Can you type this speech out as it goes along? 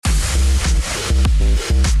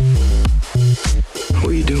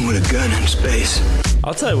a gun in space.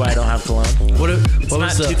 I'll tell you why I don't have cologne. What It's was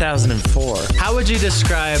not the, 2004. How would you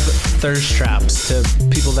describe thirst traps to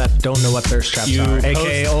people that don't know what thirst traps You are?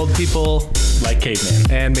 AKA post- old people Like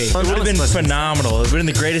Caveman. and me. It would have been phenomenal. It would have been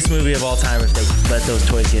the greatest movie of all time if they let those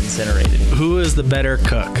toys get incinerated. Who is the better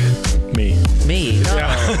cook? Me. Me. No.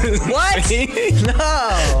 What?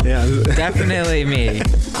 No. Yeah. Definitely me.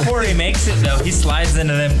 Corey makes it though. He slides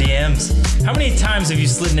into them DMs. How many times have you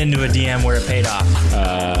slid into a DM where it paid off?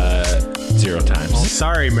 0 times.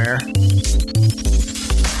 Sorry, Mayor.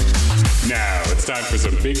 Now it's time for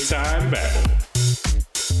some big time babble.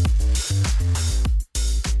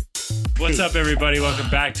 What's up, everybody? Welcome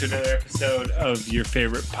back to another episode of your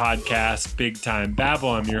favorite podcast, Big Time Babble.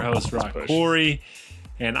 I'm your host, Rock Corey,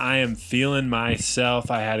 and I am feeling myself.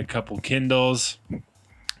 I had a couple Kindles,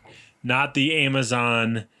 not the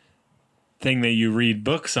Amazon thing that you read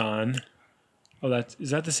books on. Oh, is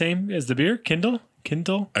that the same as the beer? Kindle?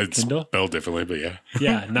 It's Kindle? spelled differently, but yeah.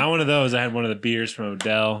 Yeah, not one of those. I had one of the beers from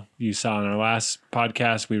Odell. You saw in our last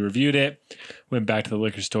podcast. We reviewed it. Went back to the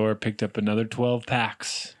liquor store, picked up another 12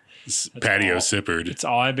 packs. Patio sippered. It's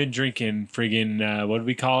all I've been drinking. Friggin', what do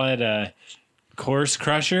we call it? Course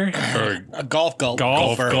crusher? Or A golf gulper.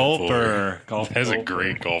 Golf gulper. gulper. Has a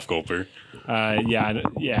great golf gulper.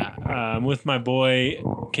 Yeah. I'm with my boy,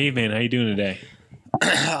 Caveman. How you doing today?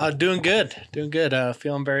 Doing good.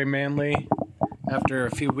 Feeling very manly after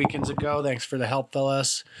a few weekends ago. Thanks for the help,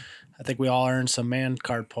 fellas. I think we all earned some man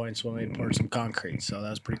card points when we poured some concrete, so that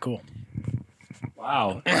was pretty cool.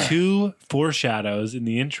 Wow. 2 foreshadows in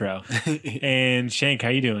the intro. And Shank, how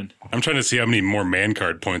you doing? I'm trying to see how many more man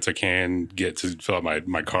card points I can get to fill out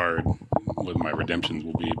my card, what my redemptions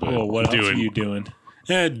will be. But Well, what else are you doing?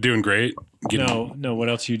 Yeah, doing great. No. What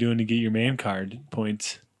else are you doing to get your man card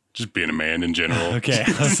points? Just being a man in general. Okay.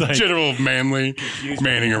 I was like, General manning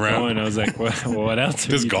around. I was like, what else?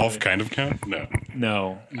 Does golf kind of count?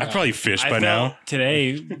 No. I probably fish by felt now.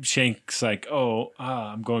 Today, Shank's like,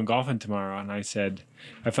 I'm going golfing tomorrow. And I said,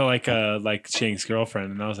 I felt like Shank's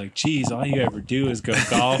girlfriend. And I was like, geez, all you ever do is go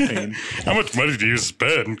golfing. How much money do you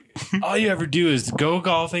spend? All you ever do is go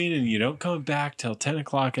golfing and you don't come back till 10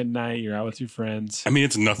 o'clock at night. You're out with your friends. I mean,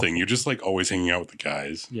 it's nothing. You're just like always hanging out with the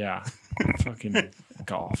guys. Yeah. Fucking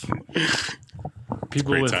golf.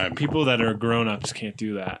 Great time. People that are grown-ups can't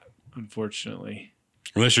do that, unfortunately.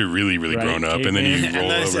 Unless you're really, really Right, grown up and then you caveman.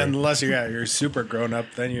 roll over. Unless you're super grown up,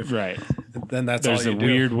 then Right. that's There's all you a do.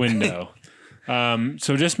 weird window.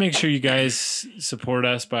 So just make sure you guys support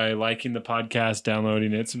us by liking the podcast,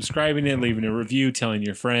 downloading it, subscribing it, leaving a review, telling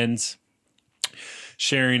your friends,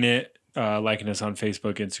 sharing it, liking us on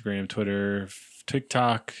Facebook, Instagram, Twitter,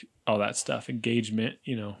 TikTok, all that stuff. Engagement,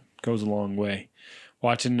 goes a long way.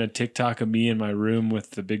 Watching a TikTok of me in my room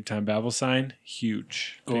with the Big Time Babble sign,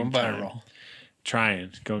 huge. Going Big time.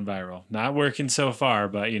 viral. Going viral. Not working so far,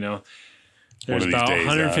 but there's One of these about days,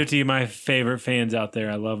 150 of my favorite fans out there.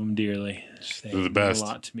 I love them dearly. They They're the mean best. A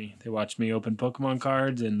lot to me. They watch me open Pokemon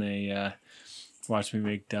cards and they watch me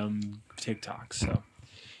make dumb TikToks. So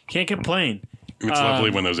can't complain. It's lovely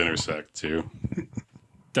when those intersect too.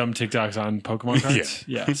 Dumb TikToks on Pokemon cards.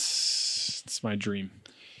 Yes, it's my dream.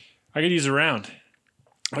 I could use a round.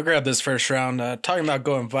 I'll grab this first round. Talking about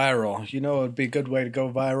going viral, it would be a good way to go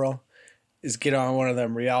viral is get on one of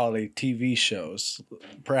them reality TV shows.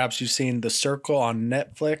 Perhaps you've seen The Circle on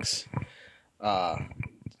Netflix.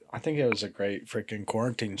 I think it was a great freaking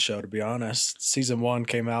quarantine show, to be honest. Season 1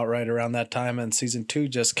 came out right around that time, and Season 2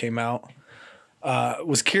 just came out.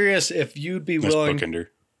 Was curious if you'd be Nice willing bookender.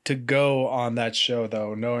 to go on that show,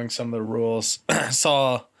 though, knowing some of the rules.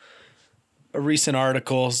 Saw a recent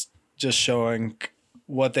article just showing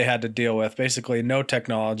what they had to deal with. Basically, no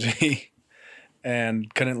technology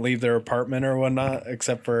and couldn't leave their apartment or whatnot,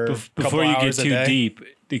 except for a couple Before you get hours a too day. deep,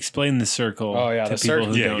 explain the circle. Oh, yeah, to the people circle.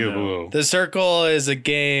 who Yeah, don't give a know. little. The Circle is a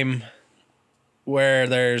game where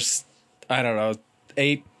there's,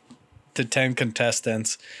 8 to 10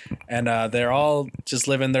 contestants, and they're all just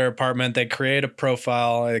live in their apartment. They create a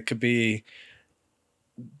profile. It could be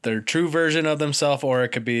their true version of themselves, or it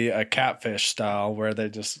could be a catfish style where they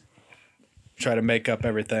just try to make up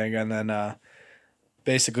everything, and then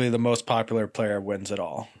basically the most popular player wins it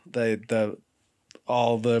all.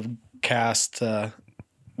 All the cast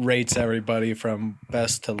rates everybody from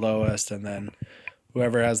best to lowest, and then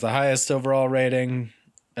whoever has the highest overall rating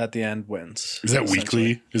at the end wins. Is that essentially.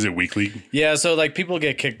 weekly? Is it weekly? Yeah, so people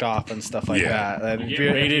get kicked off and stuff like Yeah. that. And You if get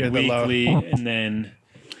you're rated the low- weekly, and then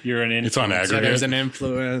you're an influencer. It's on so aggregate. there's an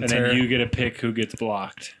influencer. And then you get to pick who gets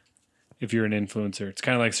blocked. if you're an influencer. It's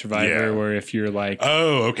kind of like Survivor, Yeah. where if you're like,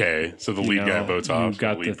 Oh, okay. So the you lead guy know, votes off you've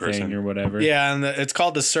got the the lead person. thing or whatever. Yeah, and it's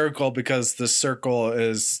called the Circle because the Circle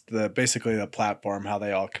is basically the platform how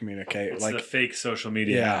they all communicate. It's like the fake social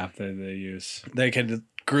media Yeah. app that they use. they could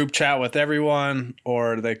group chat with everyone,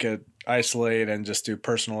 or they could isolate and just do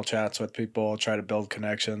personal chats with people, try to build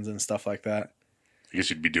connections and stuff like that. I guess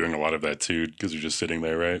you'd be doing a lot of that too because you're just sitting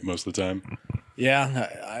there, right? Most of the time. Yeah,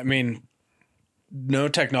 I mean, no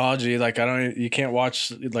technology. Like you can't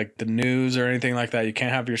watch like the news or anything like that. You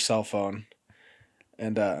can't have your cell phone.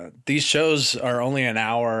 And these shows are only an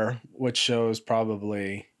hour, which shows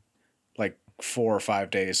probably like 4 or 5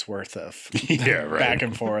 days worth of Yeah, right. back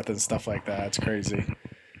and forth and stuff like that. It's crazy.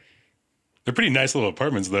 They're pretty nice little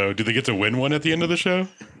apartments, though. Do they get to win one at the end of the show?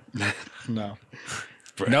 No,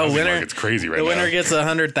 The No, housing winner- market's crazy right the now. winner gets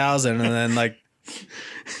 100,000, and then like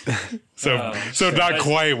so not That's-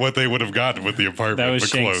 quite what they would have gotten with the apartment, That was but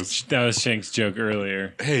Shank's. close. That was Shank's joke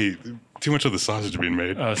earlier. Hey, too much of the sausage being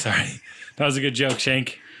made. Oh, sorry. That was a good joke,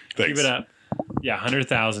 Shank. Thanks. Keep it up. Yeah,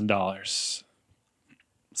 $100,000.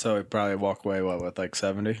 so we probably walk away with like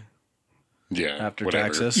 70 Yeah, after whatever.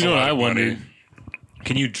 taxes. You know A what lot I of money. wondered?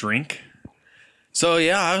 Can you drink? So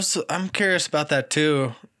yeah, I'm curious about that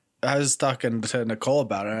too. I was talking to Nicole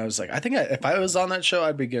about it. And I was like, I think if I was on that show,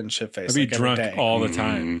 I'd be getting shit faced. I'd be like, every drunk day. all the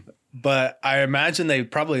time. But I imagine they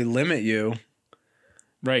probably limit you.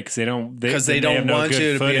 Right, because they don't. 'Cause they don't have no want good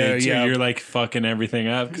you to be a- footage, or yeah. You're like fucking everything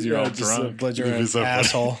up because you're all just a drunk. belligerent It'd be so funny.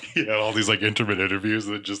 asshole. Yeah, all these like intimate interviews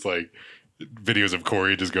that just like videos of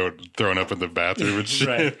Corey just going throwing up in the bathroom and shit.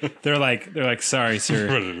 Right. They're like, sorry, sir.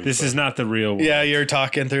 What did it This say? is not the real one. Yeah, you're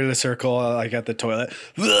talking through the circle like at the toilet.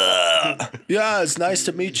 Yeah, it's nice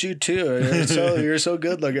to meet you too. You're so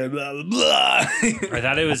good looking. Blah, blah. I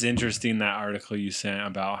thought it was interesting that article you sent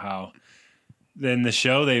about how then the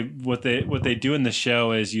show what they do in the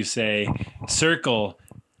show is you say circle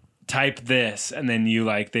type this and then you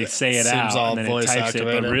like they say it Seems out all and then it voice types it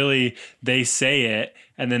activated. but really they say it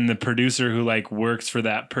and then the producer who like works for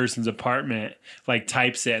that person's apartment like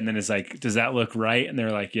types it and then is like does that look right and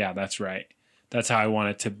they're like yeah that's right that's how I want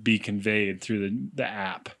it to be conveyed through the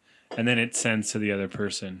app and then it sends to the other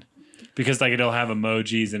person. Because like it'll have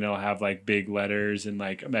emojis and it'll have like big letters and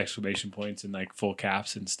like exclamation points and like full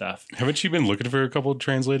caps and stuff. Haven't you been looking for a couple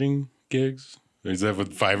translating gigs? Is that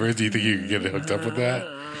with Fiverr? Do you think you could get hooked up with that?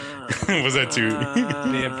 Was that too?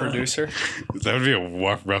 Be a producer. That would be a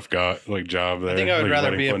rough job there. I think I would Like, rather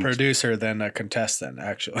letting be a one- producer than a contestant,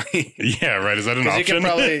 actually. Yeah, right. Is that an Because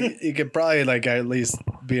option? you could probably like at least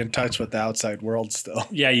be in touch with the outside world still.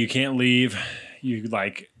 Yeah, you can't leave.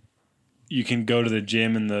 You can go to the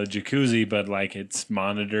gym and the jacuzzi, but like it's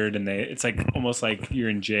monitored and it's like almost like you're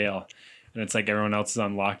in jail. And it's like everyone else is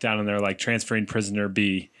on lockdown and they're like transferring prisoner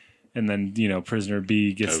B. And then, prisoner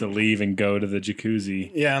B gets to leave and go to the jacuzzi.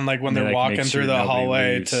 Yeah, and like when And they, they're like, make walking sure through the nobody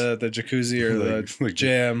hallway leaves. to the jacuzzi or the like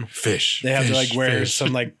gym, Fish. they have to fish, like wear fish.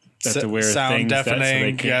 some like They have to wear sound things that- so they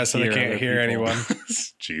deafening, can't so they hear can't other hear people. anyone.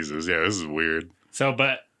 Jesus, yeah, this is weird. So,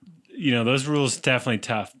 but, those rules definitely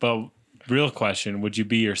tough. But real question, would you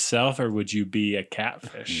be yourself or would you be a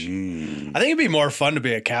catfish? I think it'd be more fun to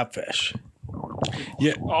be a catfish.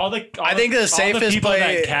 I think the all safest people play-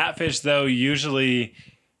 that catfish though usually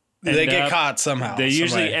They end get up- caught somehow. They some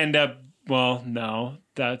usually way. end up. Well, no,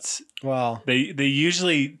 that's Well, they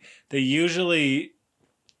usually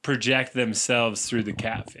project themselves through the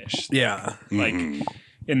catfish. yeah. Like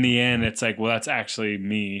in the end, it's like, well, that's actually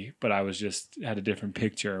me, but I was just had a different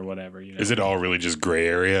picture or whatever. Is it all really just gray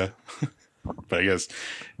area? But I guess,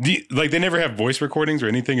 they never have voice recordings or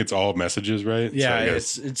anything. It's all messages, right? Yeah, So I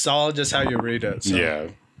guess, it's all just how you read it. So. yeah.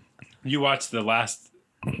 You watched the last,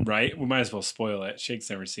 right? We might as well spoil it. Shake's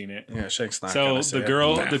never seen it. Yeah, Shake's not So gonna say the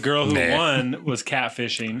it. girl who Nah. won was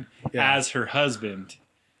catfishing Yeah. as her husband.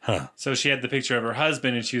 Huh. So she had the picture of her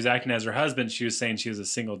husband and she was acting as her husband. She was saying she was a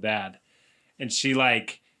single dad. And she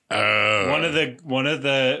like one of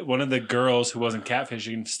the girls who wasn't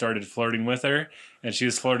catfishing started flirting with her and she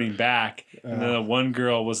was flirting back. And then the one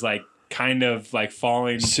girl was like kind of like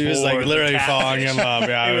falling. She was for like the literally catfish. falling in love.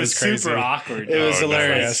 Yeah, It it was crazy. super awkward. It was Oh, nice.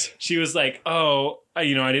 hilarious. She was like, "Oh, I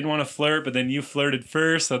didn't want to flirt, but then you flirted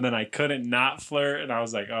first, so then I couldn't not flirt." And I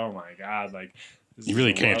was like, "Oh my god!" Like, this You is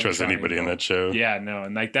really a can't love trust anybody in triangle. that show. Yeah, no,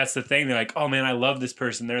 and like that's the thing. They're like, "Oh man, I love this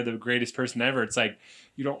person. They're the greatest person ever." It's like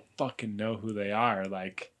you don't fucking know who they are.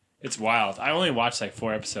 Like, it's wild. I only watched like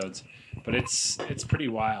 4 episodes, but it's pretty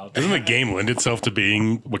wild. Doesn't the game lend itself to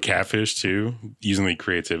being with catfish too, using the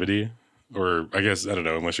creativity? Or I guess, I don't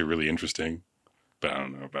know, unless you're really interesting. But I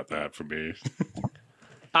don't know about that for me.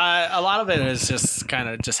 A lot of it is just kind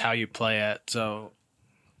of just how you play it. So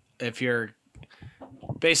if you're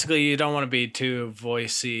basically you don't want to be too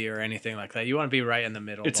voicey or anything like that. You want to be right in the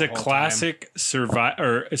middle. It's the a whole classic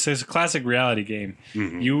it's a classic reality game.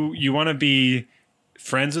 You want to be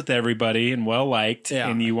friends with everybody and well liked, Yeah.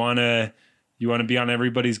 and you want to be on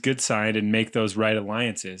everybody's good side and make those right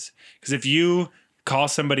alliances. Because if you call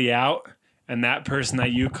somebody out and that person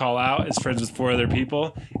that you call out is friends with 4 other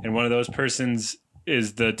people, and one of those persons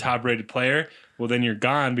is the top rated player, well then you're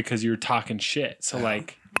gone because you're talking shit. So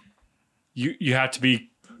like you have to be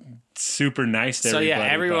super nice to So everybody. yeah,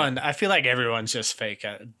 but- everyone. I feel like everyone's just fake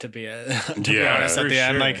to be Yeah, honest. At for the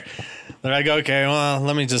end, sure. like they're like, okay, well,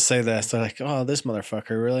 let me just say this. They're like, oh, this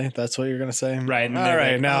motherfucker, really? That's what you're gonna say? Right. And All they're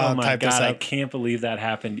right, like, now oh I'll my type God, this I up. can't believe that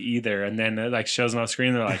happened either. And then it like shows them on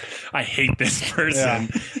screen. They're like, I hate this person.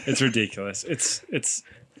 It's ridiculous.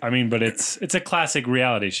 But it's a classic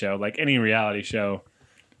reality show. Like any reality show.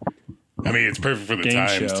 I mean, it's perfect for the Game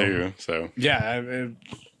times show. too. So Yeah, it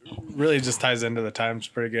really just ties into the times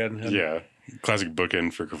pretty good. And yeah, classic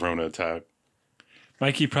bookend for Corona Attack.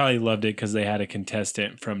 Mikey probably loved it because they had a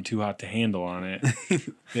contestant from Too Hot to Handle on it.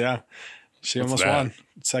 yeah. She almost that? won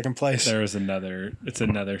second place. It's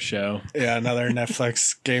another show. Yeah, another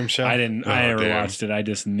Netflix game show. I never damn. watched it. I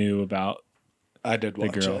just knew about I did the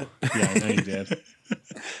watch girl. it. Yeah, I know you did.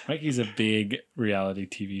 Mikey's a big reality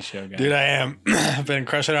TV show guy. Dude, I am. I've been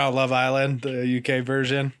crushing out Love Island, the UK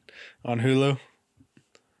version on Hulu.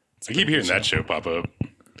 I keep hearing that show pop up.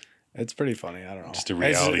 It's pretty funny. I don't know. Just a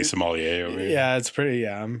reality It's- sommelier over here. Yeah, it's pretty.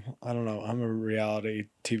 Yeah, I don't know. I'm a reality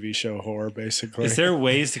TV show whore, basically. Is there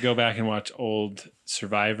ways to go back and watch old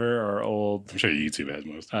Survivor or old? I'm sure YouTube has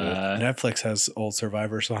most of it. Netflix has old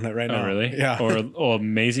Survivors on it right now. Oh, really? Yeah. Or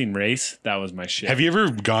Amazing Race. That was my shit. Have you ever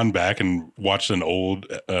gone back and watched an old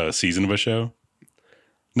season of a show?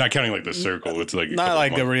 Not counting like The Circle. It's like a Not couple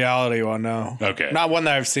like the months. reality one, no. Okay. Not one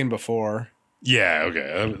that I've seen before. Yeah,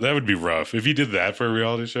 okay. That would be rough. If you did that for a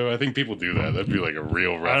reality show, I think people do that. That'd be like a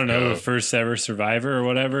real rough I don't know, go. the first ever Survivor or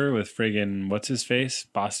whatever with friggin' what's his face?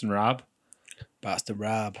 Boston Rob? Boston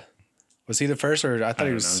Rob. Was he the first, or I thought I he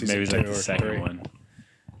don't was know. season Maybe it's 2 like or the second 3. one.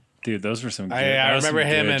 Dude, those were some good I that was remember some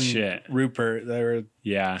him good and shit. Rupert. They were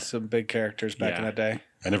Yeah. some big characters back in Yeah. the day.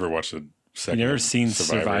 I never watched the second. You never seen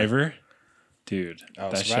Survivor? Dude,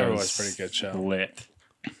 Oh, that Survivor show was a pretty good show. Lit.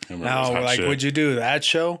 I remember it was Now, hot like, shit. would you do that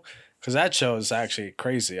show? Because that show is actually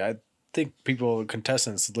crazy. I think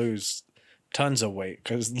contestants lose tons of weight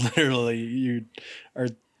because literally you are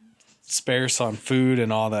sparse on food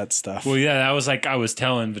and all that stuff. Well, yeah, that was like I was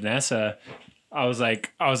telling Vanessa. I was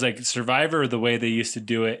like Survivor. The way they used to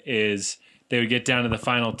do it is they would get down to the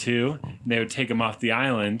final 2, and they would take them off the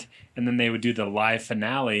island, and then they would do the live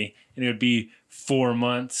finale, and it would be 4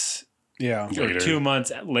 months Yeah. or Later. 2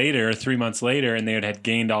 months later, or 3 months later, and they would had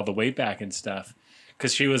gained all the weight back and stuff.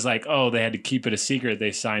 Because she was like, oh, they had to keep it a secret.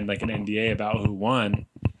 They signed like an NDA about who won.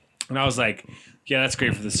 And I was like, yeah, that's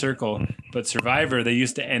great for the circle. But Survivor, they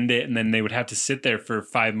used to end it, and then they would have to sit there for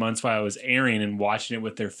 5 months while it was airing and watching it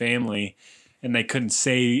with their family. And they couldn't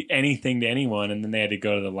say anything to anyone. And then they had to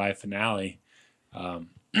go to the live finale.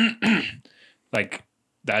 Like,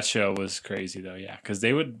 that show was crazy, though, yeah. Because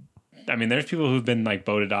they would, I mean, there's people who've been, like,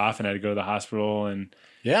 voted off and had to go to the hospital. And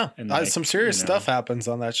Yeah. And, like, some serious you know. stuff happens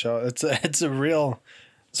on that show. It's a real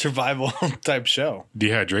survival type show.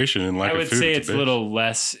 Dehydration and lack I of would food. say is it's a bitch. little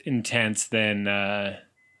less intense than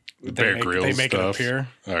Bear Grylls They make stuff. it appear.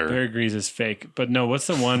 Or- Bear Grylls is fake. But no, what's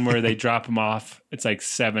the one where they drop them off? It's like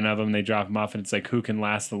 7 of them. They drop them off, and it's like who can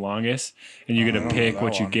last the longest. And you get to pick that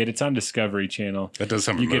what you one. get. It's on Discovery Channel. that does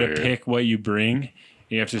sound You get familiar. to pick what you bring.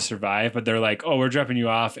 You have to survive, but they're like, "Oh, we're dropping you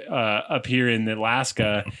off up here in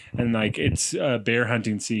Alaska, and like it's bear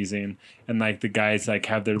hunting season." And like the guys like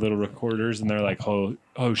have their little recorders, and they're like, "Oh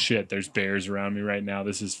shit, there's bears around me right now.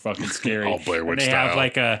 This is fucking scary." All Blair Witch and they style.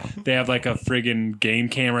 have like a friggin' game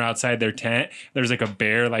camera outside their tent. There's like a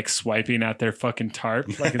bear like swiping at their fucking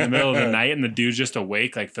tarp like in the middle of the night, and the dude's just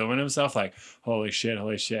awake, like filming himself, like, "Holy shit,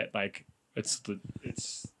 like it's."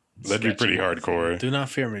 That'd be pretty hardcore. Do not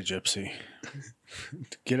fear me, Gypsy.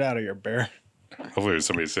 Get out of here, bear. Hopefully, there's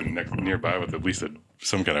somebody sitting nearby with at least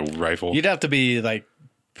some kind of rifle. You'd have to be like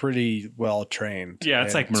pretty well trained. Yeah,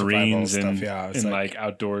 it's in like survival Marines and, Yeah, it's and like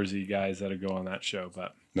outdoorsy guys that go on that show.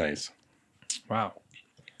 But Nice. wow,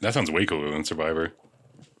 That sounds way cooler than Survivor.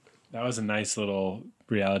 that was a nice little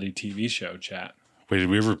reality TV show chat. Wait, did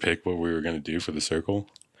we ever pick what we were going to do for the circle?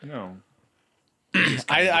 No,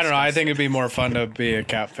 I don't know. I think it'd be more fun to be a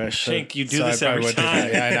catfish. Shank, you do I this probably every would do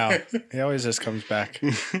time. that. Yeah, I know. He always just comes back.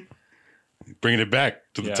 Bringing it back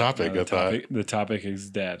to the Yeah, topic. no, I thought. the topic is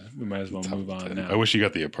dead. We might as well move on I now. wish you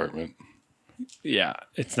got the apartment. Yeah,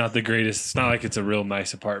 it's not the greatest. It's not like it's a real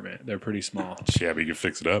nice apartment. They're pretty small. Yeah, but you can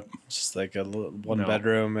fix it up. It's just like a one No.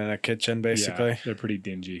 bedroom and a kitchen, basically. Yeah, they're pretty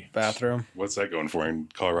dingy. Bathroom. What's that going for in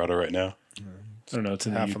Colorado right now? I don't know. It's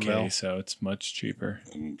in the $500,000. UK, so it's much cheaper.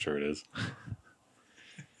 I'm sure it is.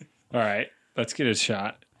 All right, let's get a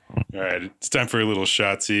shot. All right, it's time for a little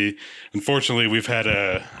shotsy. Unfortunately, we've had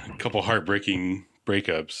a couple heartbreaking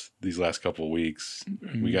breakups these last couple of weeks.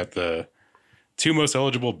 We got the two most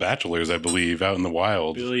eligible bachelors, I believe, out in the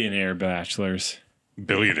wild. Billionaire bachelors.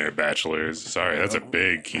 Billionaire bachelors. Sorry, that's a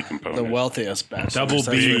big key The component. wealthiest bachelors. Double that's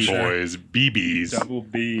B. for Big sure. boys, BBs. Double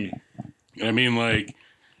B. I mean, like,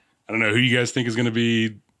 I don't know who you guys think is going to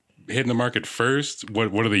be hitting the market first.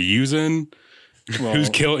 What are they using? Well, Who's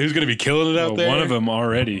going to be killing it out there? One of them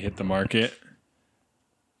already hit the market.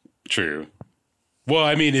 True. Well,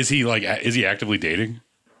 I mean, is he actively dating?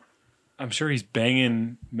 I'm sure he's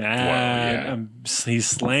banging mad. Well, yeah. He's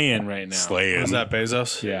slaying right now. Slaying. Was that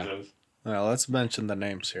Bezos? Yeah. Well, let's mention the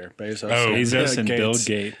names here. Bezos. Oh, Bezos and Bill Gates.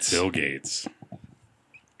 Gates. Bill Gates.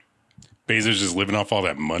 Bezos just living off all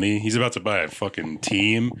that money. He's about to buy a fucking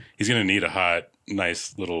team. He's going to need a hot,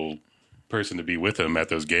 nice little person to be with him at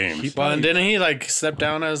those games. Well, and didn't he like step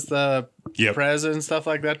down as the Yep. president and stuff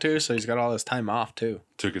like that too? So he's got all this time off too.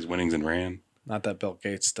 Took his winnings and ran. Not that Bill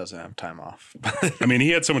Gates doesn't have time off. I mean,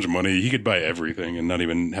 he had so much money, he could buy everything and not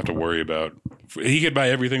even have to worry about. He could buy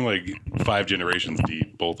everything like 5 generations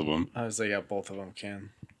deep, both of them. I was like, yeah, both of them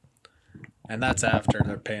can. And that's after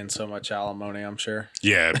they're paying so much alimony, I'm sure.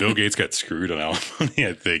 Yeah, Bill Gates got screwed on alimony,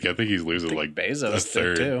 I think. I think he's losing like Bezos a did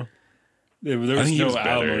third. too. There I was think he no was better.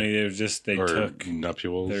 alimony. It was just they Or took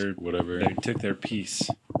nuptials, their whatever. They took their piece.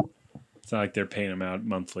 It's not like they're paying them out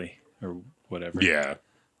monthly or whatever. Yeah.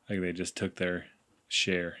 Like they just took their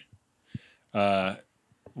share.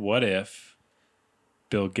 What if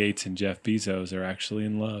Bill Gates and Jeff Bezos are actually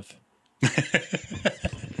in love?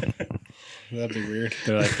 That'd be weird.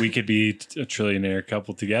 They're like, we could be a trillionaire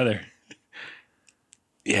couple together.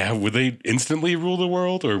 Yeah, would they instantly rule the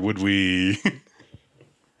world or would we?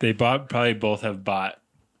 They probably both have bought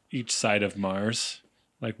each side of Mars.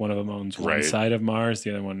 Like one of them owns one Right. side of Mars,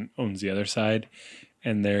 the other one owns the other side.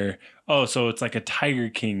 And so it's like a Tiger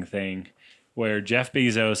King thing where Jeff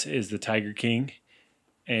Bezos is the Tiger King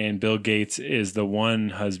and Bill Gates is the one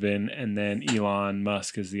husband and then Elon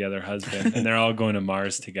Musk is the other husband. And they're all going to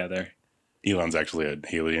Mars together. Elon's actually a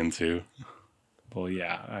alien too, Well,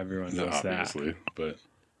 yeah, everyone knows that. obviously. But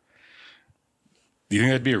do you think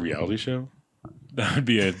that'd be a reality show? That would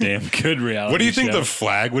be a damn good reality What do you think show. the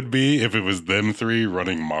flag would be if it was them three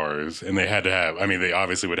running Mars and they had to have, I mean, they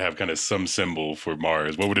obviously would have kind of some symbol for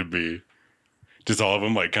Mars. What would it be? Just all of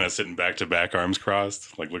them like kind of sitting back to back, arms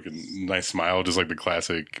crossed, like looking nice smile, just like the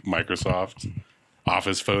classic Microsoft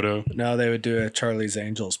Office photo. No, they would do a Charlie's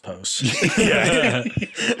Angels post. Yeah.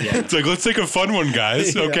 It's like, let's take a fun one,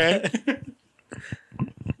 guys. Okay.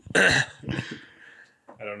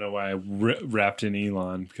 I don't know why I wrapped in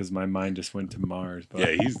Elon because my mind just went to Mars. But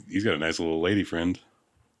Yeah, he's got a nice little lady friend,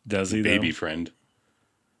 does he? baby Though? friend.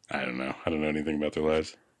 I don't know. I don't know anything about their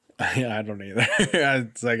lives. Yeah, I don't either.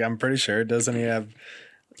 It's like I'm pretty sure. Doesn't he have?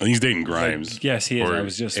 And he's dating Grimes. Yes, he is. Or- I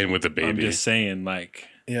was just and with the I'm baby. just saying, like,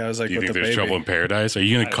 Yeah, I was like Do you with think the there's baby. trouble in paradise? Are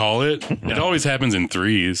you going to call it? It always happens in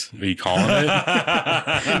threes. Are you calling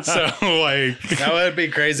it? So, like, That would be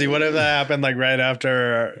crazy. What if that happened like right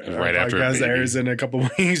after our Right after a podcast baby. airs in a couple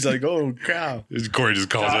weeks? Like, oh cow! Corey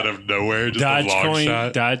just calls it out of nowhere. Just a long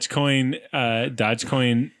shot.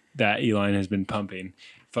 Dogecoin that Elon has been pumping,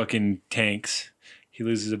 fucking tanks. He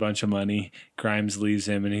loses a bunch of money. Grimes leaves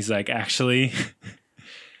him, and he's like, actually,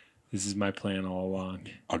 this is my plan all along.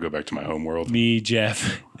 I'll go back to my home world. Me,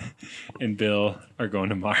 Jeff, and Bill are going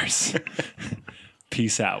to Mars.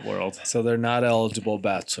 Peace out, world. So they're not eligible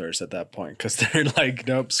bachelors at that point because they're like,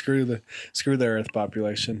 nope, screw the Earth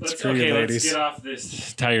population. Screw you, Let's ladies. get off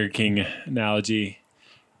this Tiger King analogy.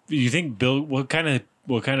 You think Bill? What kind of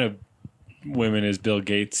women is Bill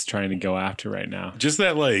Gates trying to go after right now? Just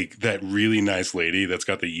that, like, that really nice lady that's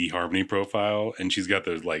got the eHarmony profile, and she's got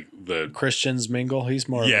the Christians mingle. He's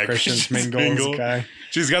more Yeah, of a Christians Christians mingle mingle. guy.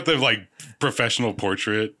 she's got the like professional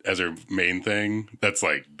portrait as her main thing. That's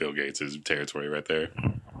like Bill Gates' territory right there.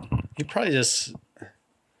 He probably just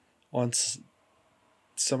wants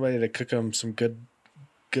somebody to cook him some good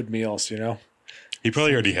meals. You know. He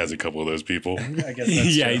probably already has a couple of those people. I guess.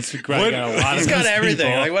 That's Yeah, true. he's probably got a lot He's of got those everything.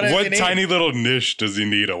 people. Like, what does he What need? tiny little niche does he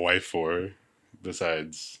need a wife for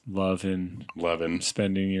besides Love and loving?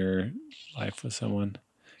 spending your life with someone.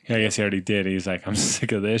 Yeah, I guess he already did. He's like, I'm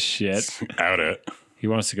sick of this shit. Out it. He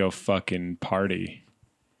wants to go fucking party.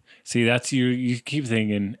 See, that's you. You keep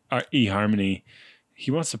thinking eHarmony. He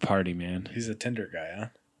wants to party, man. He's a Tinder guy,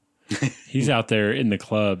 huh? He's out there in the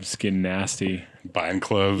clubs getting nasty. Buying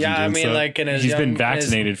clubs. Yeah, I and mean, doing stuff. like in his He's been young-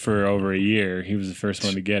 vaccinated for over a year. He was the first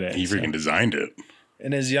one to get it. He freaking designed it.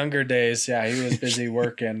 In his younger days, yeah, he was busy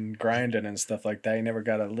working, grinding, and stuff like that. He never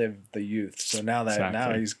got to live the youth. So now now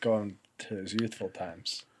Exactly. he's going to his youthful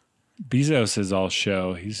times. Bezos is all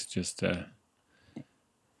show. He's just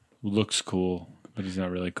looks cool, but he's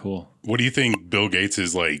not really cool. What do you think Bill Gates'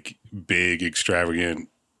 is like big, extravagant,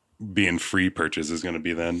 being free purchase is going to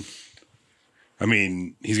be then? I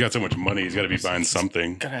mean, he's got so much money. He's got to be buying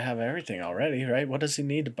something. Gotta have everything already, right? What does he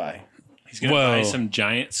need to buy? He's gonna Whoa. buy some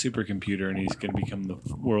giant supercomputer, and he's gonna become the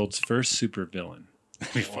world's first super villain,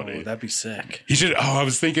 That'd be funny. Oh, that'd be sick. He should. Oh, I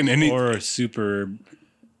was thinking. or a super.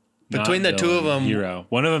 Between not the two of villain, them, hero.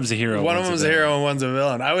 One of them's a hero. One of one's them's a villain. hero and one's a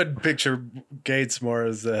villain. I would picture Gates more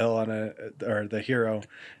as the or the hero,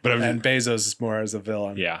 But I'm and Bezos is more as a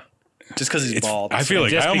villain. Yeah, just because he's bald. I feel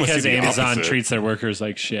like just I almost because see the Amazon opposite. treats their workers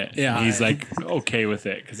like shit. Yeah. he's like okay with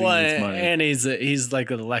it because he well, needs money. and he's like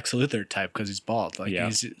a Lex Luthor type because he's bald. Like Yeah.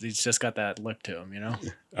 he's just got that look to him, you know.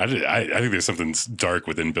 I think there's something dark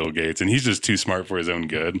within Bill Gates, and he's just too smart for his own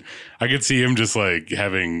good. I could see him just like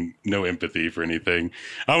having no empathy for anything.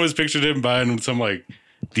 I always pictured him buying some like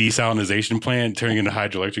desalinization plant, turning into a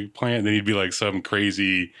hydroelectric plant, and then he'd be like some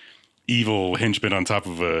crazy evil henchman on top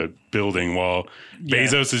of a building while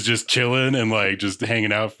Bezos is just chilling and like just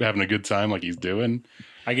hanging out, having a good time like he's doing.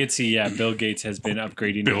 I could see, Bill Gates has been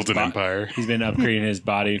upgrading Build his an empire. He's been upgrading his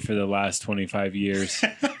body for the last 25 years,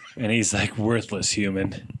 and he's like worthless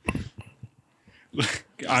human.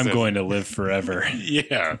 I'm going to live forever.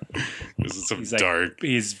 Yeah. This is some He's like, dark.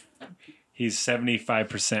 He's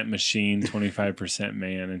 75% machine, 25%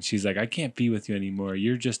 man, and she's like, I can't be with you anymore.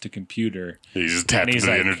 You're just a computer. He just tapped he's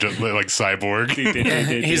into the like- internet like cyborg.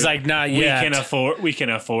 He's like, not we yet. can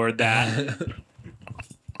afford that.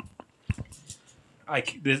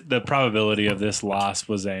 The probability of this loss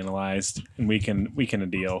was analyzed, and we can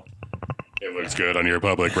deal. It looks good on your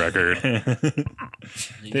public record.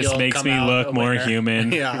 This You'll makes come me out look a more winner.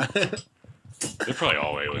 human. Yeah. They're probably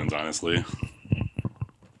all aliens, honestly.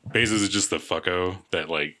 Bezos is just the fucko that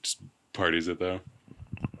like just parties it though.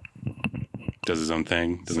 Does his own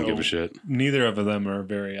thing. Doesn't So- give a shit. Neither of them are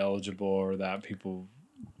very eligible, or that people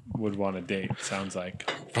would want to date. Sounds like.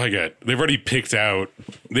 They've already picked out.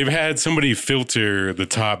 They've had somebody filter the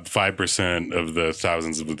top 5% of the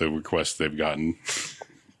thousands of the requests they've gotten.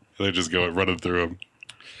 They just go running through them.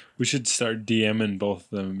 We should start DMing both of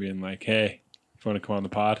them and being like, "Hey, you want to come on the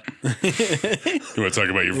pod? You want to talk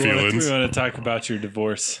about your We feelings? want to talk about your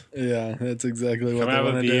divorce. Yeah, that's exactly what Come they have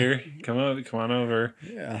a want to do. beer. Come on over.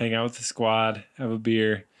 Yeah. Hang out with the squad. Have a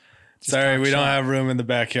beer. Sorry, talk we don't shop. have room in the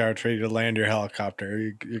backyard for you to land your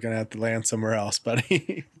helicopter. You're gonna have to land somewhere else,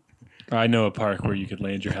 buddy. I know a park where you could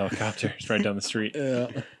land your helicopter. It's right down the street.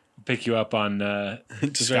 Yeah, Pick you up on just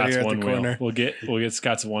right Scott's here at one the wheel. corner. We'll get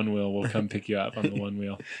Scott's one wheel. We'll come pick you up on the one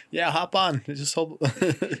wheel. Yeah, hop on. Just hold.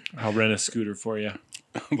 I'll rent a scooter for you.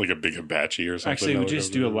 Like a big Apache or something. Actually, we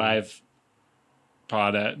just do a live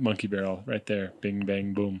pod at Monkey Barrel right there. Bing,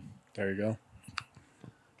 bang, boom. There you go.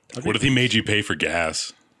 What if he made you pay for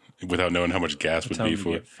gas without knowing how much gas would Tell be him to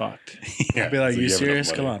for? get fucked. Yeah, Be like, so you have enough serious?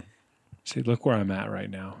 money. Come on. See, look where I'm at right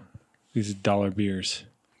now. These are dollar beers.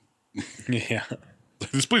 Yeah.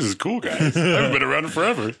 This place is cool, guys. I haven't been around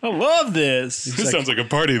forever. I love this. This sounds like a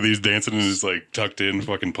party. These dancing in his like tucked in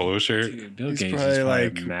fucking polo shirt. Dude, Bill He's Gates probably is probably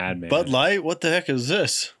like, a madman. Bud Light? What the heck is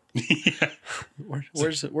this? Yeah.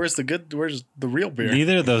 Where's the real beer?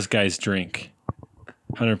 Neither of those guys drink.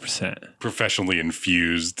 100%. Professionally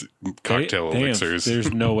infused cocktail elixirs.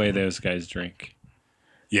 There's no way those guys drink.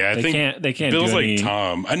 Yeah, I They think can't. They can't Bill's do like any.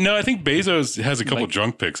 Tom. No, I think Bezos has a couple Like-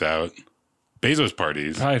 drunk pics out. Bezos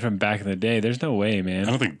parties. Probably from back in the day. There's no way, I man.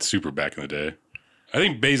 don't think super back in the day. I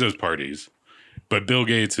think Bezos parties, but Bill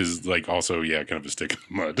Gates is like also kind of a stick in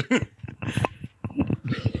the mud.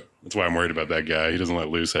 That's why I'm worried about that guy. He doesn't let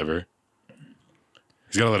loose ever.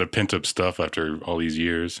 He's got a lot of pent up stuff after all these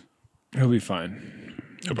years. He'll be fine.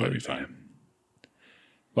 He'll probably be fine.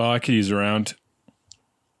 Well, I could use a round.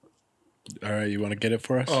 All right, you want to get it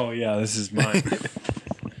for us? Oh yeah, this is mine.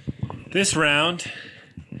 This round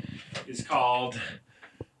is called.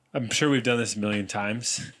 I'm sure we've done this a million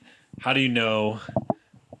times. How do you know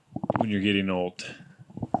when you're getting old?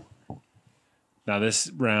 Now, this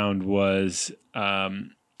round was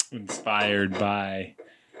inspired by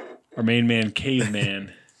our main man,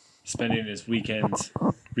 Caveman, spending his weekends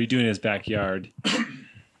redoing his backyard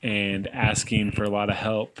and asking for a lot of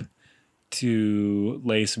help to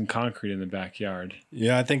lay some concrete in the backyard.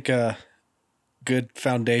 Yeah, I think a good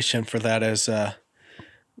foundation for that is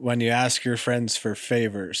when you ask your friends for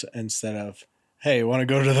favors instead of, hey, want to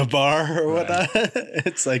go to the bar or whatnot?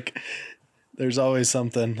 It's like there's always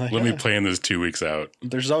something. Like, Let me plan this 2 weeks out.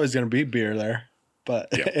 there's always going to be beer there. But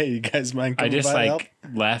Yeah. hey, you guys mind I coming just by to help?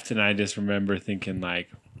 like left, and I just remember thinking like,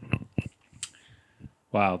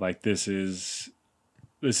 wow, like this is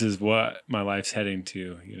what my life's heading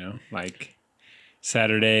to, you know? Like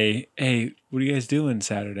Saturday, hey, what are you guys doing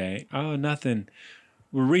Saturday? Oh, nothing.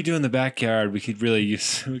 We're redoing the backyard. We could really use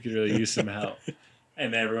some help.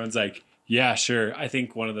 And everyone's like, yeah, sure. I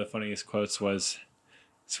think one of the funniest quotes was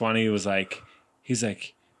Swanee was like, he's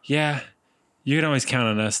like, yeah, you can always count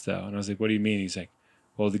on us though. And I was like, what do you mean? He's like,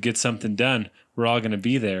 well, to get something done, we're all going to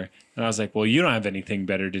be there. And I was like, well, you don't have anything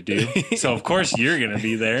better to do. So of course you're going to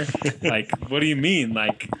be there. Like, what do you mean?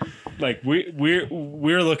 Like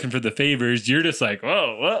we're looking for the favors. You're just like,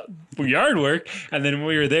 oh, well, yard work. And then when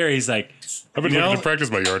we were there, he's like, I've been you looking know, to practice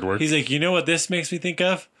my yard work. he's like, you know what this makes me think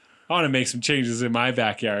of? I want to make some changes in my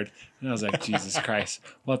backyard. And I was like, Jesus Christ,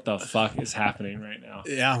 what the fuck is happening right now?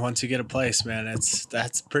 Yeah, once you get a place, man,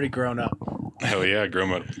 that's pretty grown up. Hell yeah,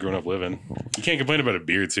 grown up living. You can't complain about a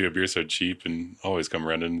beer too. A beer's so cheap and always come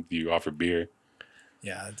around and you offer beer.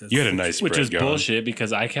 Yeah, that's, You had a nice spread Which is going. bullshit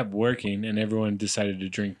because I kept working and everyone decided to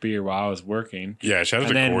drink beer while I was working. Yeah, shout out And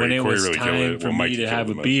to then Corey. when it Corey was really killed time it. for Well, Mikey me to killed have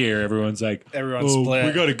it a the most. beer, everyone's like, Everyone "Oh, split."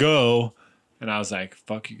 we gotta go. And I was like,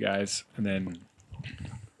 fuck you guys. And then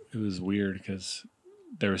it was weird because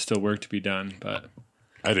there was still work to be done. But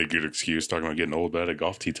I had a good excuse talking about getting old, but I had a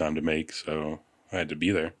golf tee time to make, so I had to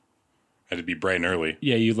be there. I had to be bright and early.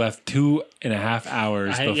 yeah, you left 2.5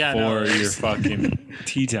 hours I- yeah, no, before your it's- fucking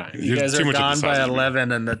tea time. you guys Too are much of the gone by sausage meat.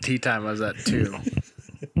 11 and the tea time was at 2.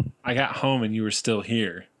 I got home and you were still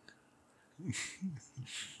here.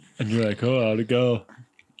 And you're like, oh, how'd it go?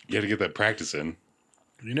 You had to get that practice in.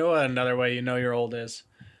 You know what another way you know you're old is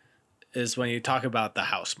when you talk about the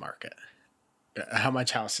house market. How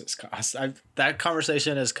much houses cost. That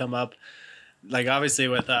conversation has come up, like obviously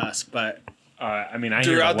with us, but I mean, I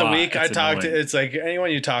hear throughout a the lot. week I It's talk to. annoying. It's like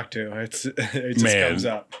anyone you talk to, it just Man, comes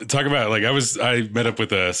up. talk about like I met up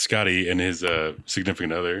with Scotty and his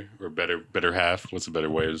significant other or better half. What's a better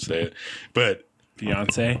way to say it? But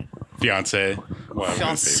Fiance. fiance. Well, I was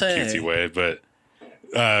gonna say Fiancé. cutesy way, but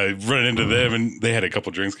running into them and they had a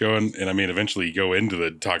couple drinks going, and I mean, eventually you go into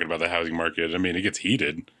the talking about the housing market. I mean, it gets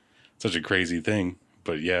heated. Such a crazy thing,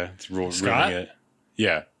 but yeah, it's ruining Scott? it.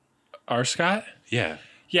 Yeah, Our Scott? yeah.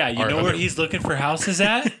 Yeah, you Our know where other- he's looking for houses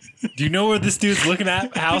at? Do you know where this dude's looking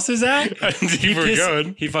at houses at? You were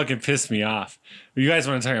going. He fucking pissed me off. You guys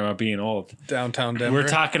want to talk about being old? Downtown Denver. We're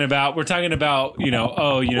talking about you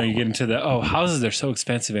get into the houses are so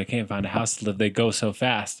expensive. I can't find a house to live. They go so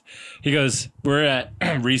fast. He goes, we're at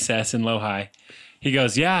recess in Lohi. He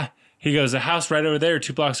goes, yeah. He goes, a house right over there,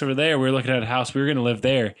 2 blocks over there. We're looking at a house. We were going to live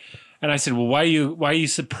there. And I said, well, why are you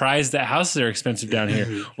surprised that houses are expensive down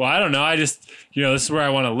here? Well, I don't know. I just, this is where I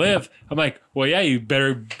want to live. I'm like, well, yeah, you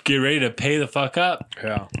better get ready to pay the fuck up.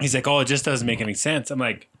 Yeah. He's like, oh, it just doesn't make any sense. I'm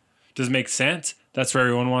like, does it make sense? That's where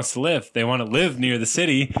everyone wants to live. They want to live near the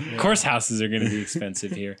city. Of course, houses are going to be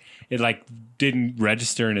expensive here. It like didn't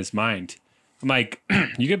register in his mind. I'm like,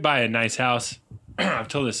 you could buy a nice house. I've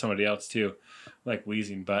told this to somebody else too, like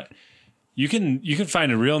wheezing, but you can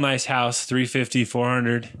find a real nice house, 350,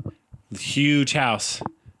 400, huge house.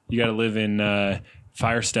 You got to live in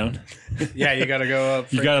Firestone. Yeah, you got to go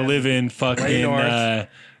up. You got to live in fucking north.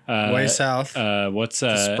 Way south. what's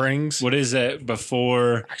Springs. What is it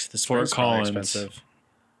before Actually, the Fort Springs probably Collins? expensive.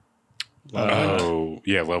 Oh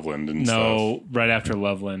yeah, Loveland and stuff. No, right after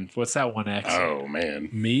Loveland. What's that one X? Oh man,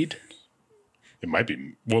 Mead. it might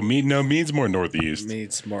be. Well, Mead's more northeast.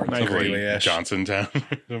 Mead's more Might be. Like Greeley-ish. Johnsontown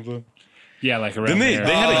or something. Yeah, like around Didn't they- there.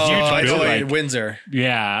 they had a huge I building, told you, like- Windsor.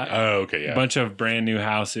 Yeah, Oh, okay, yeah. a bunch of brand new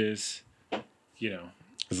houses.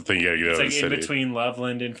 That's the thing you gotta get It's out like of the in city. between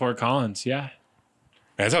Loveland and Fort Collins. Yeah,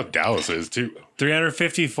 That's how Dallas is too.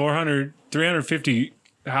 350, 400, 350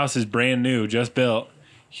 houses brand new, just built,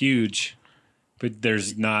 huge. But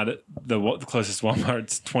there's not the closest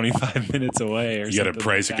Walmart's 25 minutes away. Or You got to something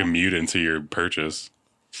price like a that. commute into your purchase,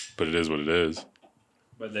 but it is what it is.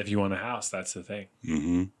 But if you want a house, that's the thing.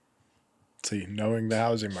 Mm-hmm. See, knowing the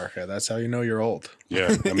housing market, that's how you know you're old.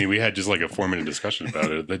 Yeah, I mean, we had just like a 4-minute discussion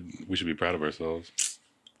about it. That we should be proud of ourselves.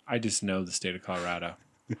 I just know the state of Colorado.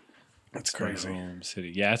 That's My crazy. home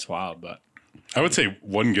city. Yeah, it's wild, but I would say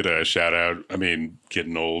one good shout out. I mean,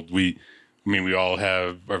 getting old. We all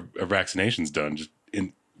have our vaccinations done.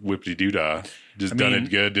 whippity doodah. Just I done mean- it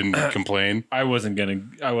good, didn't complain. I wasn't gonna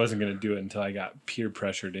do it until I got peer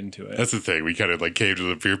pressured into it. That's the thing. We kind of like caved to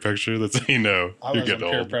the peer pressure. That's how you know I you're wasn't getting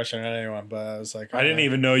peer old. pressuring anyone, but I was like, I didn't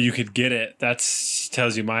even know you could get it. That's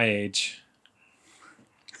tells you my age.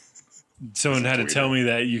 Someone had to tell me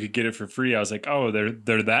that you could get it for free. I was like, oh,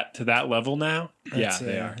 they're that to that level now. Yeah,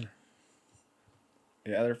 they are.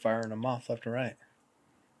 Yeah, they're firing them off left and right.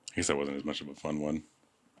 I guess that wasn't as much of a fun one.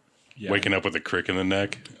 Yeah. Waking up with a crick in the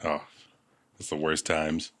neck. Oh, that's the worst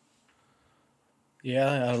times.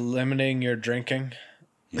 Yeah, limiting your drinking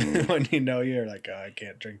when you know you're like, oh, I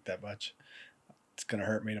can't drink that much. It's gonna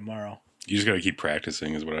hurt me tomorrow. You just got to keep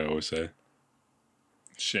practicing, is what I always say.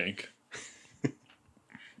 Shank.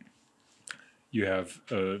 You have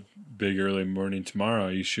a big early morning tomorrow.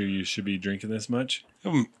 Are you sure you should be drinking this much?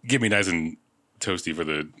 Get me nice and toasty for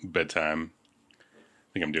the bedtime.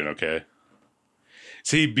 I think I'm doing okay.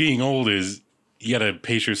 See, being old is you got to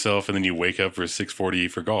pace yourself, and then you wake up for 6:40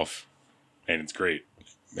 for golf, and it's great,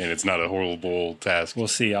 and it's not a horrible task. We'll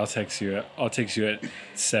see. I'll text you at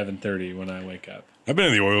 7:30 when I wake up. I've been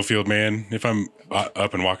in the oil field, man. If I'm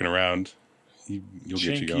up and walking around, you'll get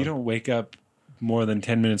Shank, you going. you don't wake up more than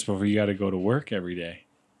 10 minutes before you got to go to work every day.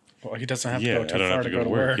 Well, he doesn't have Yeah, to go I too don't far have to go to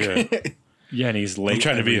work. Yeah. Yeah, and he's late I'm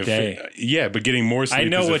trying to be every day. Yeah, but getting more sleep I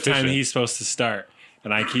know is what time efficient. he's supposed to start,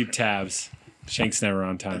 and I keep tabs. Shank's never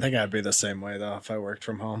on I time. think I'd be the same way though if I worked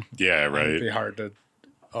from home. Yeah, It'd be right. hard to.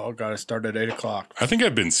 Oh, gotta start at 8:00. I think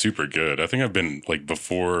I've been super good. I think I've been like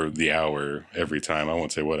before the hour every time. I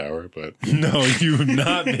won't say what hour, but No, you've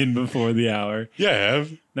not been before the hour. yeah, I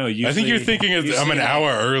have. No, usually, I think you're thinking I'm usually an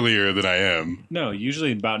hour earlier than I am. No,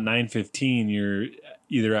 usually about 9:15, you're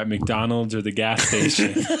either at McDonald's or the gas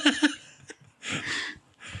station,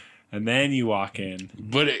 and then you walk in.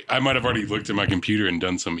 But I might have already looked at my computer and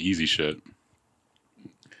done some easy shit.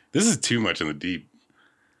 This is too much in the deep.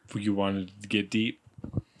 You wanted to get deep.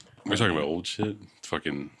 We're talking about old shit. It's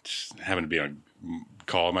fucking just having to be on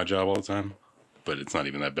call at my job all the time. But it's not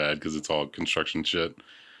even that bad because it's all construction shit.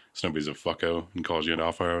 So nobody's a fucko and calls you in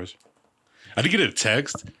off hours. I did get a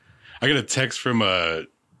text. I got a text from a,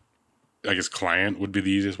 I guess client would be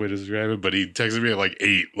the easiest way to describe it. But he texted me at like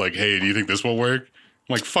 8, like, hey, do you think this will work?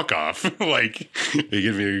 I'm like, fuck off. Like, he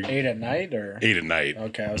give me 8 at night or 8 at night.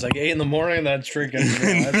 okay. I was like 8 in the morning. That's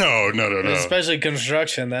freaking. No. Especially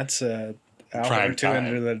construction. That's hour Prime or two time.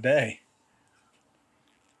 into the day.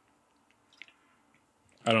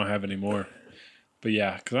 I don't have any more. But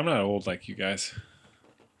yeah, because I'm not old like you guys.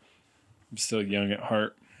 I'm still young at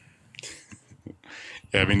heart.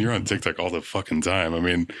 Yeah, I mean, you're on TikTok all the fucking time. I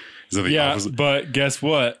mean, is that the opposite? But guess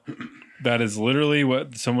what? That is literally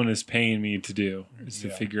what someone is paying me to do, is to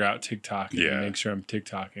figure out TikTok and Yeah. make sure I'm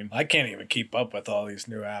TikToking. I can't even keep up with all these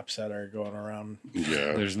new apps that are going around.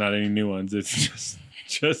 Yeah. There's not any new ones. It's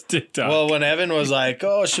just TikTok. Well, when Evan was like,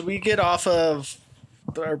 "Oh, should we get off of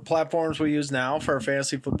our platforms we use now for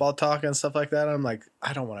fantasy football talk and stuff like that?" I'm like,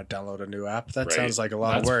 I don't want to download a new app. That Right. sounds like a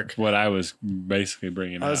lot That's of work. what I was basically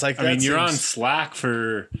bringing I was up. like, I mean, that you're on seems- Slack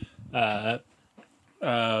for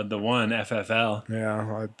the one FFL,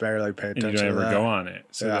 Yeah, I barely pay and you attention don't to ever that. go on it.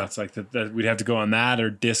 So Yeah. that's like that we'd have to go on that or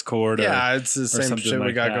Discord. Yeah, it's the same something shit we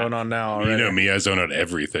like got that. going on now You already. know me, I zone out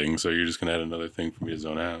everything, so you're just gonna add another thing for me to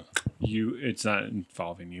zone out. It's not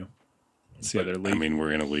involving you. It's the other I league. mean,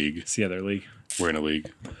 we're in a league. It's the other league. We're in a league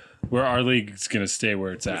Where our league is going to stay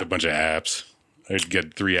where it's with a at. bunch of apps. I'd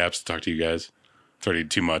get 3 apps to talk to you guys. It's already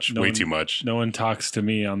too much. No Way one- too much. No one talks to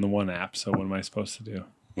me on the one app, so what am I supposed to do?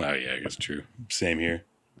 Well, yeah, I guess true. Same here.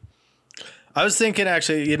 I was thinking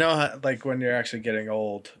actually, you know, how, like when you're actually getting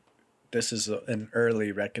old, this is an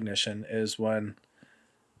early recognition is when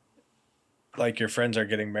like your friends are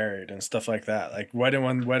getting married and stuff like that. Like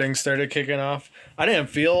when weddings started kicking off, I didn't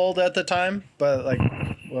feel old at the time, but like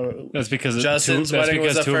well, That's because Justin's wedding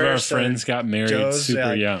was the two of our first, and friends got married Joe's,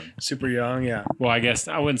 super yeah. young. super young, yeah. Well, I guess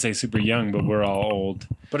I wouldn't say super young, but we're all old.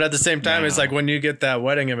 But at the same time, it's Wow. like when you get that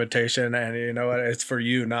wedding invitation and you know what, it's for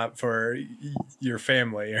you, not for your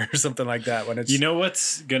family or something like that. When it's You know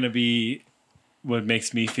what's going to be what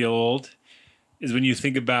makes me feel old is when you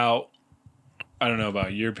think about, I don't know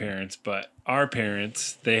about your parents, but our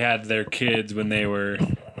parents, they had their kids when they were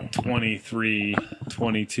 23,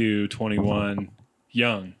 22, 21,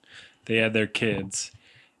 young. They had their kids.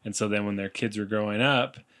 And so then when their kids were growing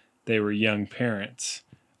up, they were young parents.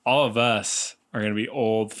 All of us are going to be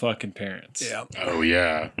old fucking parents. yeah. Oh,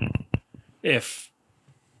 yeah. If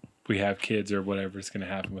we have kids or whatever's going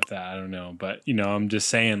to happen with that. I don't know. But, you know, I'm just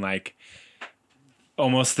saying, like,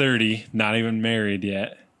 almost 30, not even married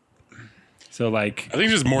yet. So like, I think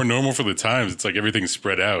it's just more normal for the times. It's like everything's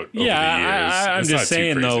spread out over the years. I'm It's not just too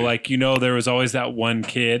saying though, crazy. like there was always that one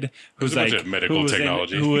kid who's There's a bunch like of medical who was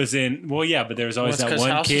technology. who was in. Well, yeah, but there was always that because one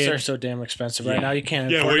houses kid. are so damn expensive right now. You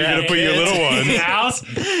can't. Yeah, afford where are you to gonna have put your kids. little in the one?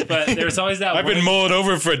 house, but there's always that. I've one, been mulling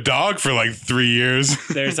over for a dog for like 3 years.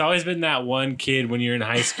 There's always been that one kid when you're in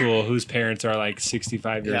high school whose parents are like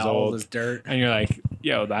 65 years Yeah, old old, as dirt. and you're like,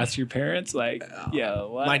 "Yo, that's your parents?" Like, yo,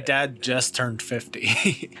 what? My dad just turned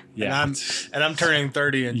 50. Yeah. and I'm turning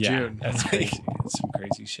 30 in yeah, June. that's crazy. That's some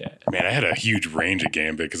crazy shit. Man, I had a huge range of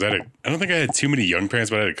Gambit because I don't think I had too many young parents,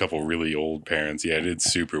 but I had a couple really old parents. Yeah,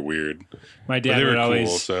 it's super weird. My But dad they were would cool,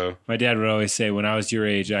 always. so My dad would always say, when I was your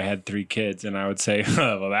age, I had 3 kids, and I would say,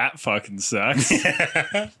 "Well, that fucking sucks,"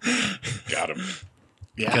 got him.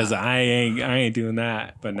 because I ain't doing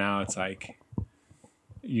that. But now it's like,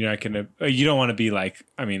 you're not gonna. You don't want to be like.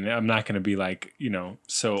 I mean, I'm not gonna be like,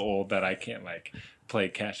 so old that I can't like play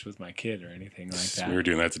catch with my kid or anything like that. We were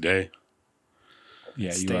doing that today. Yeah,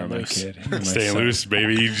 you Staying are my loose. kid. You're my Staying son. loose,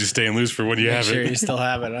 baby. You just staying loose for when you Make have sure it. you still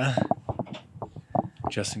have it, huh?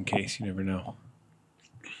 Just in case, you never know.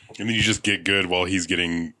 And then you just get good while he's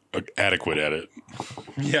getting adequate at it.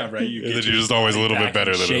 Yeah, right. You And then you're just always a little bit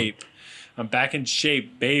better than him. shape. I'm back in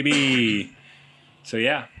shape, baby. So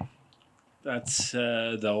yeah, that's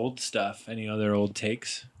the old stuff. Any other old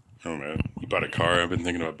takes? Oh man, you bought a car. I've been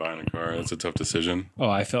thinking about buying a car. That's a tough decision, Oh,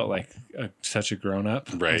 I felt like such a grown up.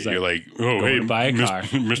 right? You're like, oh go hey, to buy a car.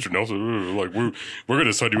 Mr. Nelson, like we're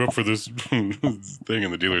gonna sign you up for this thing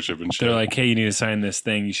in the dealership and shit. they're like, hey, you need to sign this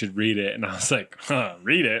thing. You should read it. And I was like,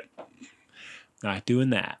 read it. Not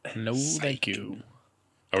doing that. No, thank you.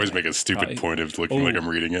 I always make a stupid Probably- point of looking like I'm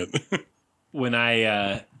reading it. When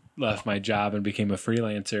I left my job and became a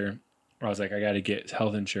freelancer, I was like, I got to get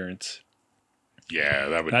health insurance.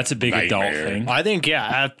 Yeah, That's a big adult nightmare. thing. I think, yeah,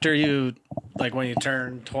 after you, like when you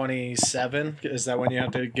turn 27, is that when you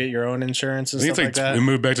have to get your own insurance and I think stuff it's like like that? we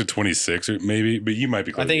moved back to 26 or maybe, but you might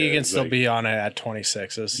be. I Close. think you Yeah, can it's still like- be on it at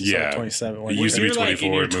 26. It's Yeah. 27. When It you used to When be you're like in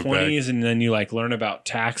 24, your it moved back. 20s and then you like learn about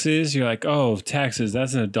taxes, you're like, oh, taxes,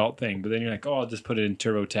 that's an adult thing. But then you're like, oh, I'll just put it in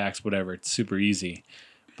TurboTax, whatever. It's super easy.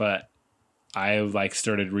 But I like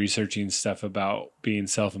started researching stuff about being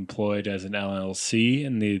self-employed as an LLC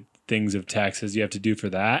and the things of taxes you have to do for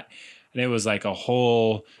that. And it was like a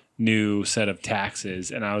whole new set of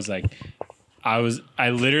taxes. And I was like, I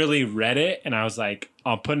literally read it and I was like,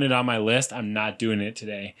 I'm putting it on my list. I'm not doing it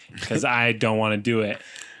today because I don't want to do it.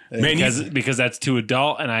 Man, Because that's too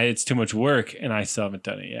adult and it's too much work and I still haven't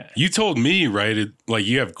done it yet. you told me, right? Like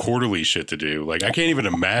you have quarterly shit to do. Like I can't even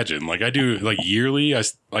imagine. Like I do like yearly.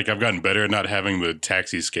 I've gotten better at not having the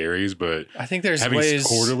taxi scaries, but I think there's having ways.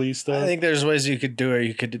 quarterly stuff. I think there's ways you could do it.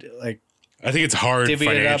 You could like I think it's hard divvy it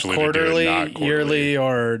up financially quarterly, to do it, not quarterly. yearly,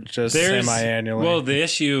 or just semi-annually. Well, the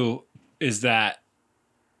issue is that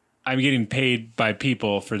I'm getting paid by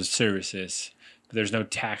people for the services, but there's no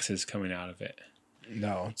taxes coming out of it.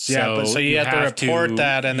 no. So you have to report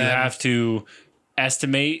that, and you then have to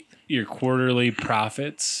estimate your quarterly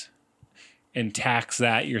profits and tax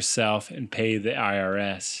that yourself and pay the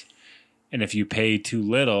IRS. And if you pay too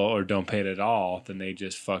little or don't pay it at all, then they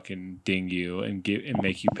just fucking ding you and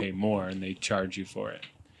make you pay more, and they charge you for it.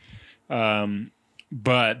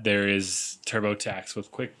 But there is TurboTax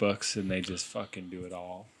with QuickBooks, and they just fucking do it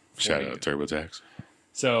all. for Shout you. out TurboTax.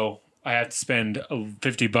 So I have to spend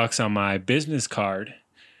 $50 on my business card,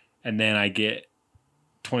 and then I get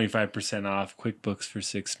 25% off QuickBooks for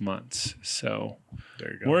 6 months. So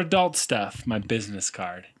there you go. more adult stuff. My business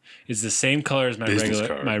card is the same color as my Business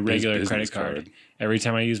regular card. regular Business credit card. card. Every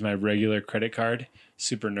time I use my regular credit card,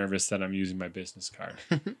 super nervous that I'm using my business card.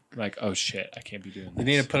 Like, oh shit, I can't be doing this. You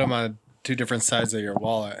need to put them on 2 different sides of your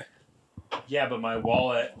wallet. Yeah, but my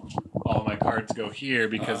wallet, all my cards go here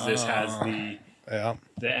because this has Yeah.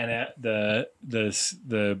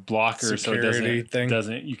 the blocker, Security so thing.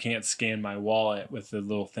 doesn't you can't scan my wallet with the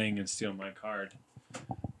little thing and steal my card.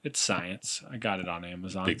 It's science. I got it on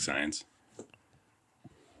Amazon. Big science.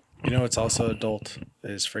 You know what's also adult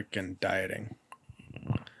is freaking dieting.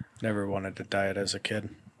 Never wanted to diet as a kid.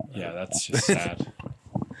 Yeah, that's just sad.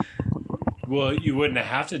 Well, you wouldn't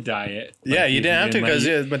have to diet. Yeah, you if didn't have to because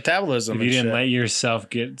let metabolism. if you and didn't shit. let yourself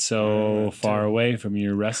get so far away from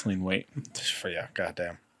your wrestling weight. For yeah,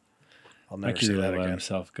 goddamn. I'll I never could see really that let again.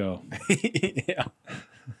 himself go. Yeah.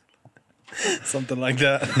 Something like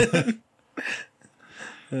that.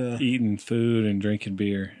 Eating food and drinking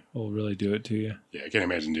beer will really do it to you. Yeah, I can't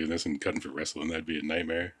imagine doing this and cutting for wrestling. That'd be a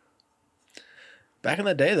nightmare. Back in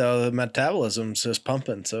the day, though, the metabolism's just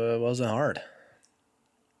pumping, so it wasn't hard.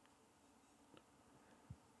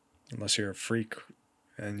 Unless you're a freak,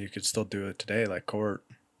 and you could still do it today, like Court.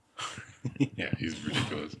 Yeah, he's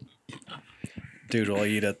ridiculous. Dude will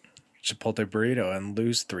eat a Chipotle burrito and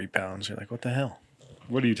lose 3 pounds. You're like, what the hell?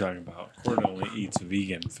 What are you talking about? Gordon only eats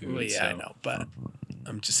vegan food. Well, yeah, I so- know, but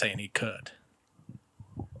I'm just saying he could.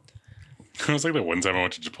 It was like the one time I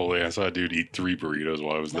went to Chipotle, I saw a dude eat 3 burritos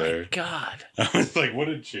while I was there. God, I was like, what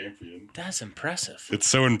a champion. that's impressive. It's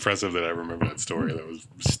so impressive that I remember that story. That was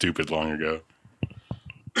stupid long ago.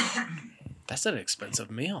 That's an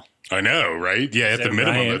expensive meal. I know, right? Yeah, at the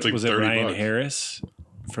minimum, that's like was 30 it Ryan bucks. Harris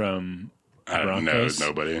from I don't know. Broncos?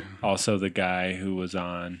 Nobody. Also the guy who was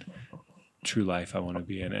on True Life, I Want to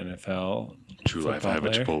Be an NFL. True life, I have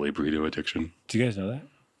a Football Chipotle burrito addiction. Do you guys know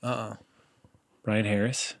that? Ryan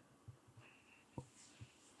Harris,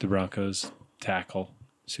 the Broncos tackle,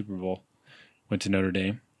 Super Bowl, went to Notre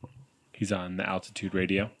Dame. He's on the Altitude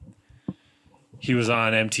Radio. He was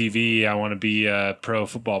on MTV, I Want to Be a Pro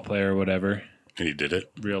Football Player or whatever, And he did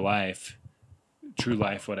it. Real Life, True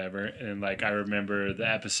Life, whatever. And like I remember the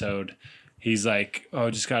episode, he's like, "Oh,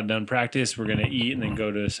 just got done practice. We're gonna eat and then go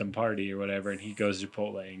to some party or whatever." And he goes to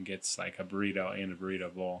Chipotle and gets like a burrito and a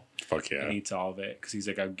burrito bowl Fuck yeah. and eats all of it because he's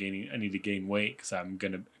like, I need to gain weight because I'm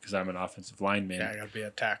an offensive lineman." Yeah, I gotta be a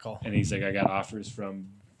tackle. And he's like, "I got offers from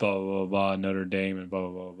blah blah blah, blah Notre Dame and blah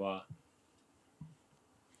blah blah blah."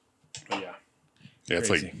 But yeah, Yeah, it's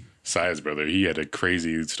Crazy. like Si's brother. He had a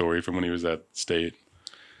crazy story from when he was at State.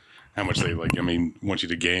 How much they want you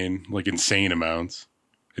to gain like insane amounts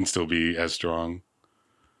and still be as strong.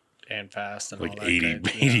 And fast and Like all that 80,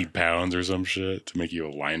 good. 80 pounds or some shit to make you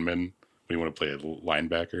a lineman. When you want to play a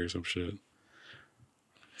linebacker or some shit.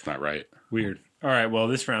 It's not right. weird. All right, well,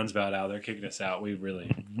 this round's about out. They're kicking us out. We really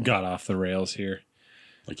got off the rails here.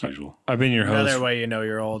 Like usual. I've been your host. Another way you know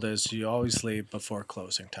you're old is you always leave before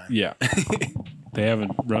closing time. Yeah. They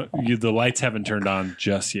haven't the lights haven't turned on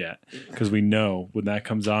just yet because we know when that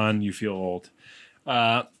comes on, you feel old.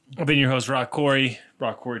 I've been your host, Rock Corey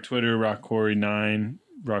Twitter, Rock Corey 9,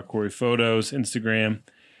 Rock Corey Photos, Instagram,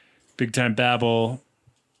 Big Time Babble,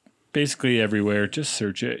 basically everywhere. Just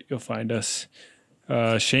search it. You'll find us.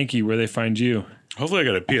 Shanky, where they find you. Hopefully I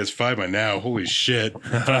got a PS5 by now. Holy shit.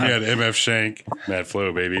 Find me at MF Shank. Mad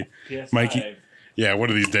Flow, baby. Mikey. Yeah, one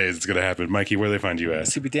of these days it's going to happen. Mikey, where they find you at?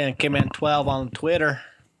 CBDan K-Man12 on Twitter.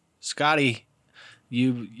 Scotty,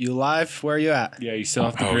 you live? Where are you at? Yeah, you still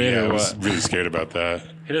have the Oh, grid yeah, I or was what? really scared about that.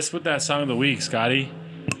 Hit us with that song of the week, Scotty.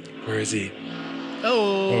 Where is he?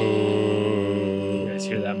 Oh. You guys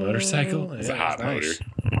hear that motorcycle? It's a hot motor.